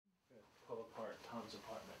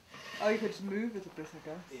Oh, you could just move it a bit, I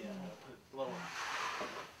guess. Yeah, put it lower.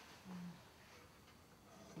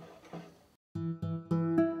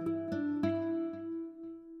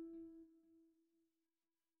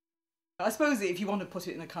 I suppose if you want to put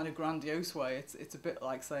it in a kind of grandiose way, it's a bit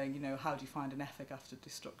like saying, you know, how do you find an ethic after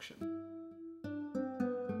destruction?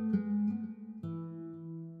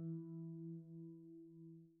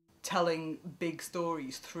 Telling big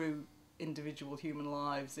stories through individual human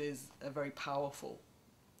lives is a very powerful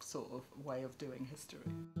sort of way of doing history.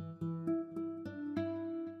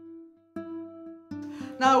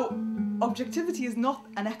 Now, objectivity is not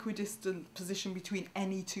an equidistant position between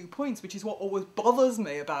any 2 points, which is what always bothers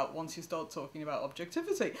me about once you start talking about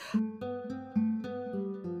objectivity.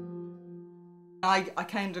 I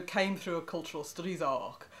kind of came through a cultural studies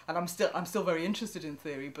arc, and I'm still very interested in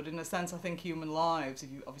theory, but in a sense I think human lives,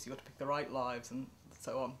 if you obviously got to pick the right lives and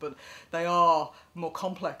so on, but they are more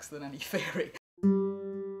complex than any theory.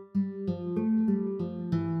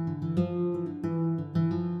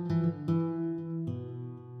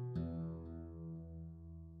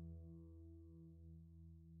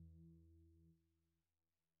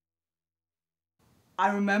 I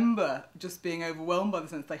remember just being overwhelmed by the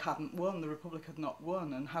sense they hadn't won, the Republic had not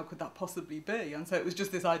won, and how could that possibly be? And so it was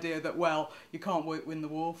just this idea that, well, you can't win the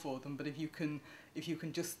war for them, but if you could,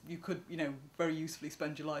 you know, very usefully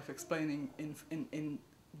spend your life explaining in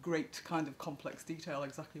great kind of complex detail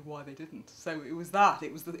exactly why they didn't. So it was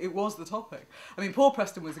the topic. I mean, Paul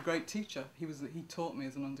Preston was a great teacher. He taught me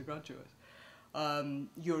as an undergraduate.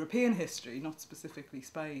 European history, not specifically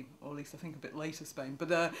Spain, or at least I think a bit later Spain,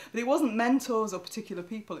 but it wasn't mentors or particular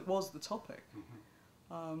people, it was the topic.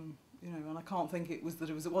 Mm-hmm. You know, and I can't think it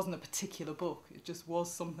wasn't a particular book, it just was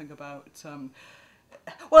something about,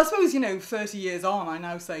 well, I suppose, you know, 30 years on, I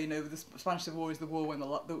now say, you know, the Spanish Civil War is the war when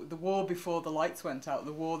the war before the lights went out,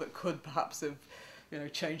 the war that could perhaps have, you know,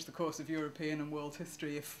 changed the course of European and world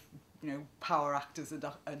history if, you know, power actors had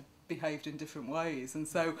behaved in different ways, and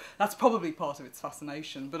so that's probably part of its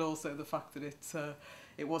fascination, but also the fact that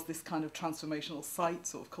it was this kind of transformational site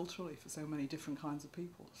sort of culturally for so many different kinds of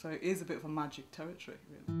people. So it is a bit of a magic territory,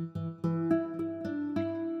 really.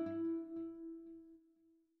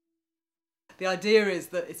 The idea is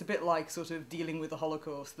that it's a bit like sort of dealing with the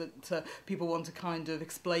Holocaust, that people want to kind of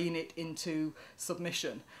explain it into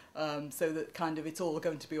submission, so that kind of it's all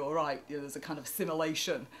going to be all right. You know, there's a kind of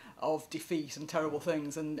assimilation of defeat and terrible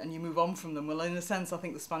things, and you move on from them. Well, in a sense, I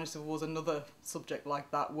think the Spanish Civil War is another subject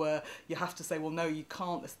like that, where you have to say, well, no, you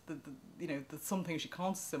can't. You know, there's some things you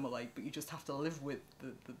can't assimilate, but you just have to live with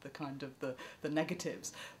the kind of the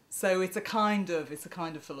negatives. So it's a kind of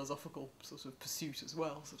philosophical sort of pursuit as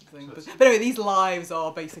well, sort of thing. But anyway, these lives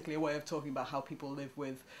are basically a way of talking about how people live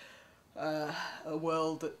with a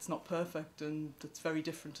world that's not perfect and that's very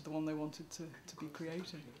different to the one they wanted to be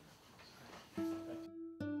creating.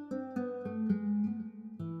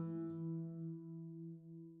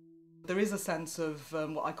 There is a sense of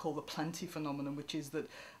what I call the plenty phenomenon, which is that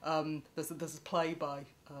there's a play by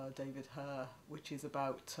David Hare, which is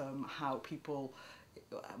about how people,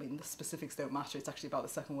 I mean, the specifics don't matter, it's actually about the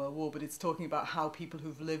Second World War, but it's talking about how people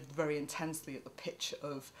who've lived very intensely at the pitch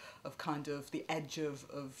of kind of the edge of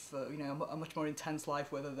you know, a much more intense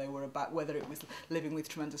life, whether it was living with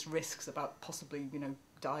tremendous risks about possibly, you know,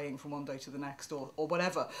 dying from one day to the next or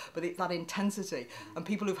whatever, but that intensity, and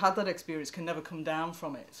people who've had that experience can never come down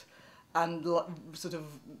from it. And sort of,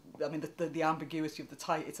 I mean, the ambiguity of the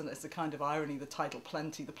title, it's a kind of irony, the title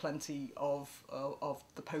Plenty, the plenty of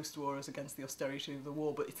the post-warers against the austerity of the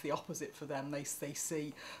war, but it's the opposite for them. They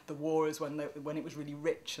see the war as when it was really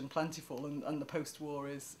rich and plentiful, and the post-war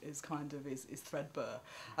is threadbare.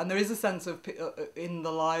 And there is a sense of, in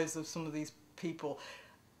the lives of some of these people,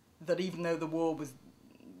 that even though the war was,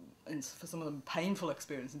 for some of them, painful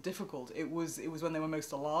experience and difficult, it was when they were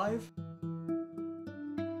most alive.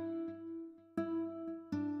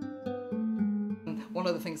 One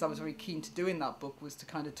of the things I was very keen to do in that book was to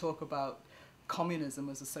kind of talk about communism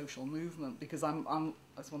as a social movement, because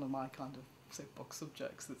that's one of my kind of soapbox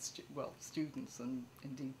subjects, that students and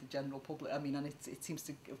indeed the general public, I mean, and it seems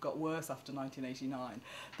to have got worse after 1989,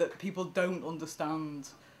 that people don't understand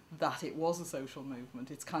that it was a social movement.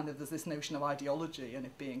 It's kind of, there's this notion of ideology and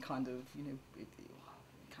it being kind of, you know,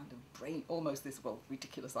 almost this, well,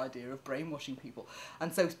 ridiculous idea of brainwashing people.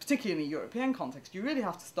 And so, particularly in a European context, you really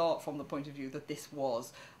have to start from the point of view that this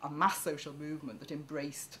was a mass social movement that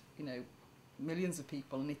embraced, you know, millions of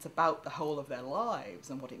people, and it's about the whole of their lives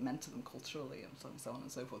and what it meant to them culturally and so on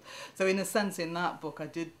and so forth. So in a sense, in that book, I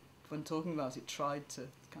did, when talking about it, tried to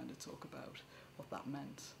kind of talk about what that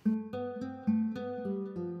meant.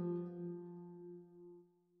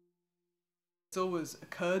 It's always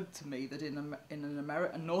occurred to me that in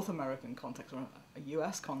a North American context, or a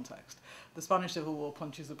US context, the Spanish Civil War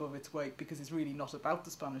punches above its weight because it's really not about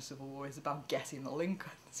the Spanish Civil War, it's about getting the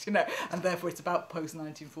Lincolns, you know, and therefore it's about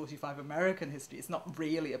post-1945 American history. It's not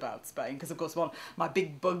really about Spain, because of course my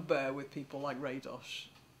big bugbear with people like Ray Dosh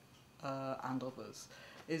and others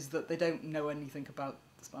is that they don't know anything about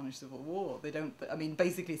the Spanish Civil War. They don't. I mean,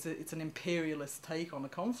 basically, it's an imperialist take on a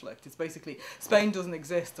conflict. It's basically Spain doesn't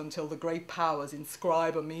exist until the great powers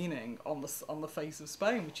inscribe a meaning on the face of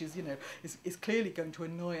Spain, which is, you know, is clearly going to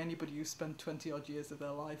annoy anybody who spent 20-odd years of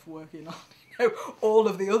their life working on, you know, all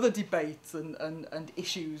of the other debates and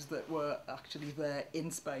issues that were actually there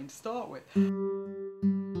in Spain to start with.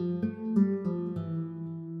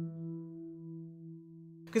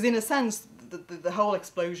 Because in a sense, the whole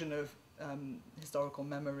explosion of historical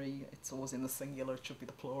memory, it's always in the singular, it should be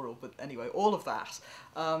the plural, but anyway, all of that,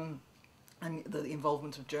 and the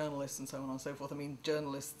involvement of journalists and so on and so forth. I mean,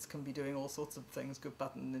 journalists can be doing all sorts of things, good, bad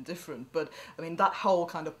and indifferent, but I mean, that whole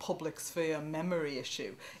kind of public sphere memory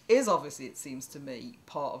issue is obviously, it seems to me,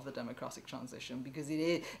 part of the democratic transition, because it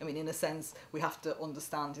is, I mean, in a sense, we have to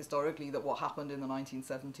understand historically that what happened in the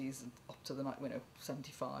 1970s up to the,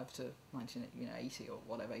 75 to 1980 or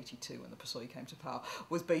whatever, 82, when the PSOE came to power,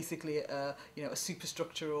 was basically a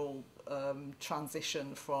superstructural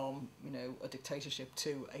transition from, a dictatorship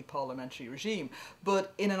to a parliamentary regime.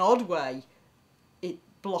 But in an odd way, it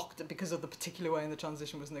blocked, because of the particular way in the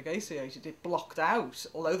transition was negotiated, it blocked out,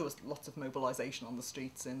 although there was lots of mobilisation on the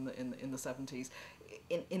streets in the 70s,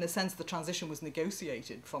 in a sense the transition was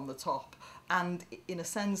negotiated from the top, and in a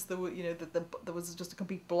sense there were, there was just a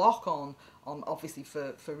complete block on obviously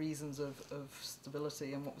for reasons of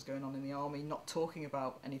stability and what was going on in the army, not talking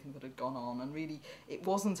about anything that had gone on, and really it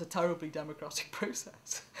wasn't a terribly democratic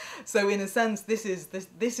process. So in a sense this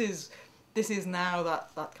is now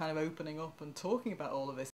that kind of opening up and talking about all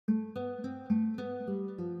of this.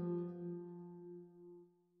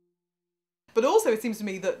 But also it seems to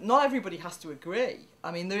me that not everybody has to agree.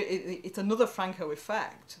 I mean, it's another Franco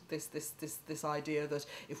effect, this idea that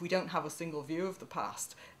if we don't have a single view of the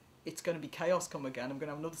past, it's going to be chaos come again, and we're going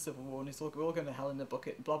to have another civil war, and we're all going to hell in a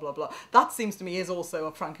bucket, blah, blah, blah. That seems to me is also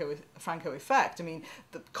a Franco effect. I mean,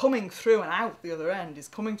 coming through and out the other end is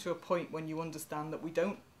coming to a point when you understand that we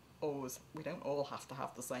don't all have to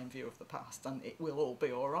have the same view of the past, and it will all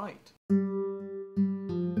be all right.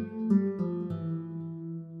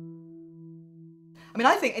 I mean,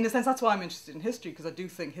 I think, in a sense, that's why I'm interested in history, because I do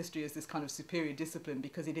think history is this kind of superior discipline,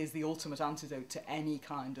 because it is the ultimate antidote to any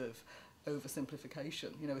kind of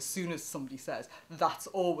oversimplification. As soon as somebody says, that's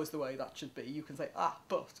always the way that should be, you can say,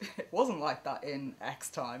 but it wasn't like that in X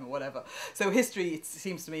time or whatever. So history, it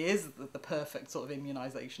seems to me, is the perfect sort of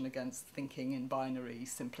immunisation against thinking in binary,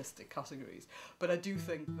 simplistic categories. But I do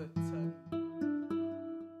think that...